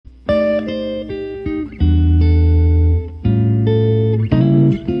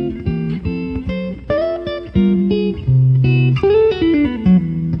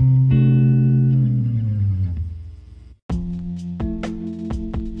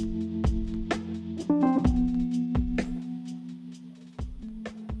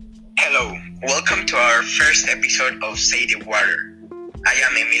Welcome to our first episode of Say the Water. I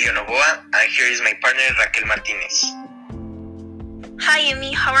am Emilio Novoa, and here is my partner Raquel Martinez. Hi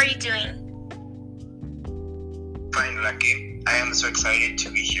Emi, how are you doing? Fine, Raquel. I am so excited to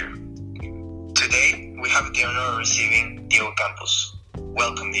be here. Today, we have the honor of receiving Diego Campos.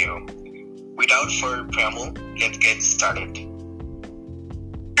 Welcome, Diego. Without further preamble, let's get started.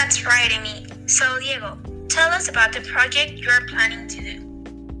 That's right, Emi. So Diego, tell us about the project you are planning to do.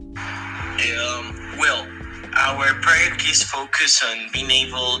 Our project is focused on being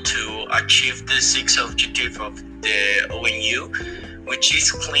able to achieve the sixth objective of the ONU, which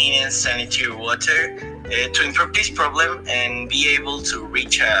is clean and sanitary water, to improve this problem and be able to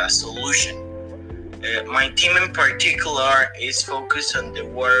reach a solution. My team in particular is focused on the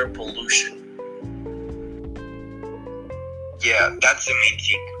water pollution. Yeah, that's the main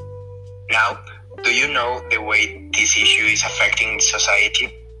thing. Now, do you know the way this issue is affecting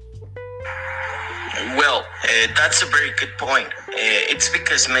society? That's a very good point. It's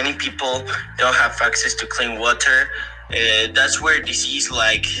because many people don't have access to clean water. That's where disease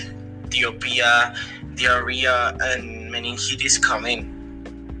like diarrhea, and meningitis come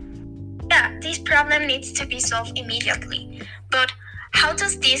in. Yeah, this problem needs to be solved immediately. But how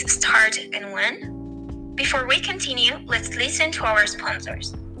does this start and when? Before we continue, let's listen to our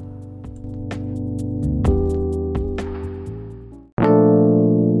sponsors.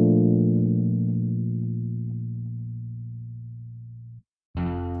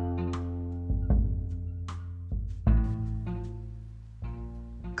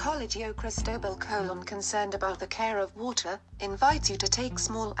 Colegio Cristobal Colon, concerned about the care of water, invites you to take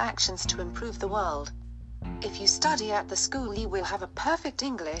small actions to improve the world. If you study at the school, you will have a perfect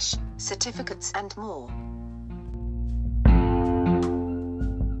English, certificates and more.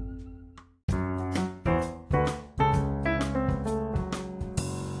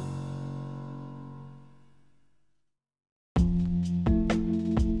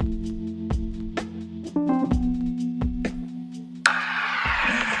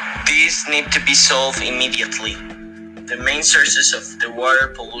 These need to be solved immediately. The main sources of the water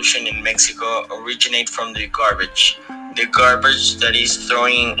pollution in Mexico originate from the garbage. The garbage that is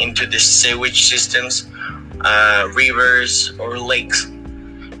thrown into the sewage systems, rivers, or lakes.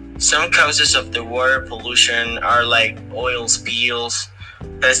 Some causes of the water pollution are like oil spills,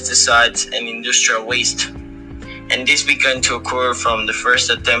 pesticides, and industrial waste. And this began to occur from the first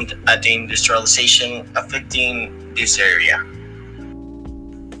attempt at the industrialization affecting this area.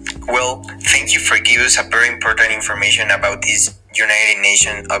 Well, thank you for giving us a very important information about this United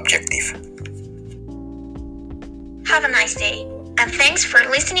Nations objective. Have a nice day, and thanks for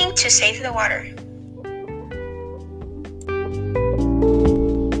listening to Save the Water.